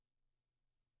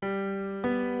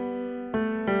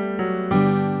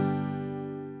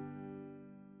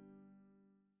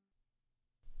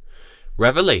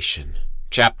Revelation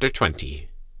chapter 20.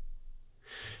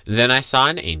 Then I saw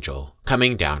an angel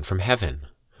coming down from heaven,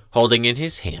 holding in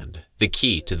his hand the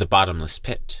key to the bottomless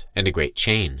pit and a great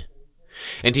chain.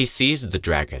 And he seized the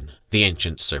dragon, the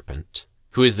ancient serpent,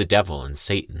 who is the devil and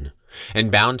Satan,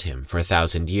 and bound him for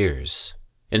 1,000 years,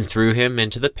 and threw him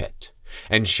into the pit,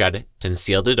 and shut it and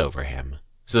sealed it over him,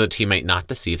 so that he might not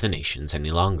deceive the nations any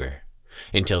longer,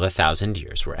 until the 1,000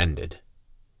 years were ended.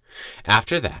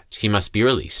 After that he must be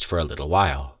released for a little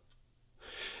while.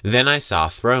 Then I saw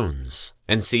thrones,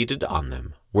 and seated on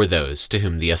them were those to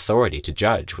whom the authority to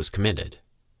judge was committed.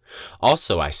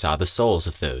 Also I saw the souls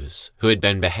of those who had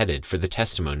been beheaded for the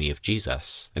testimony of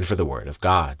Jesus and for the word of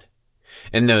God,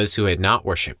 and those who had not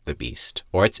worshipped the beast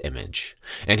or its image,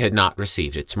 and had not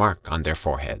received its mark on their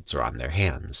foreheads or on their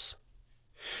hands.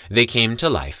 They came to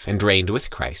life and reigned with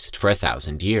Christ for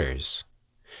 1,000 years.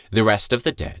 The rest of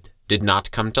the dead did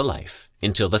not come to life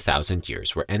until the 1,000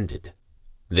 years were ended.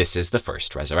 This is the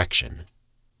first resurrection.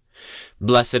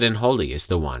 Blessed and holy is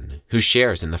the one who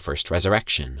shares in the first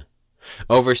resurrection.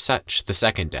 Over such the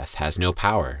second death has no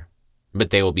power,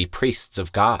 but they will be priests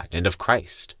of God and of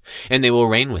Christ, and they will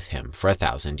reign with him for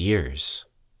 1,000 years.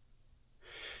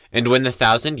 And when the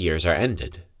 1,000 years are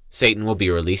ended, Satan will be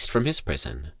released from his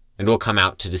prison, and will come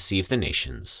out to deceive the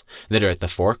nations that are at the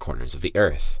four corners of the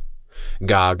earth,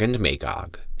 Gog and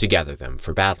Magog, to gather them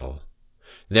for battle.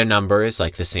 Their number is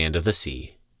like the sand of the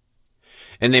sea.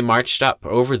 And they marched up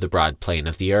over the broad plain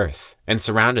of the earth, and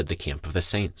surrounded the camp of the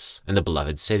saints and the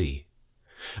beloved city.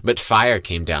 But fire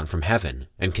came down from heaven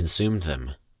and consumed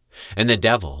them, and the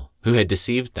devil, who had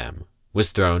deceived them,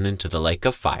 was thrown into the lake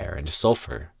of fire and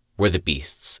sulfur, where the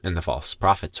beasts and the false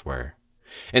prophets were,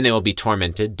 and they will be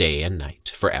tormented day and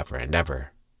night forever and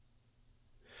ever.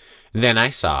 Then I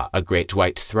saw a great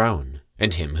white throne,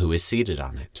 and him who is seated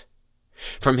on it.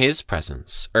 From his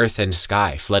presence earth and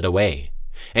sky fled away,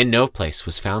 and no place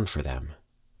was found for them.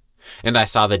 And I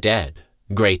saw the dead,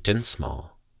 great and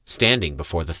small, standing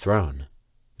before the throne,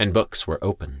 and books were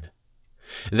opened.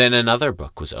 Then another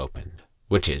book was opened,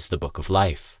 which is the book of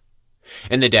life.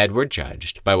 And the dead were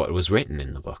judged by what was written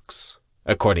in the books,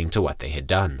 according to what they had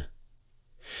done.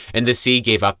 And the sea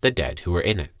gave up the dead who were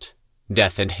in it.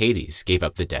 Death and Hades gave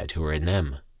up the dead who were in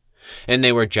them. And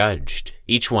they were judged,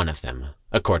 each one of them,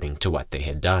 according to what they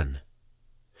had done.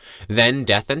 Then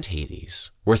death and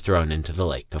Hades were thrown into the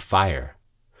lake of fire.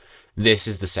 This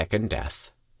is the second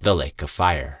death, the lake of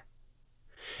fire.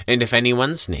 And if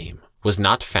anyone's name was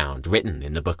not found written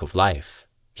in the book of life,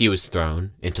 he was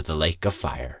thrown into the lake of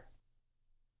fire.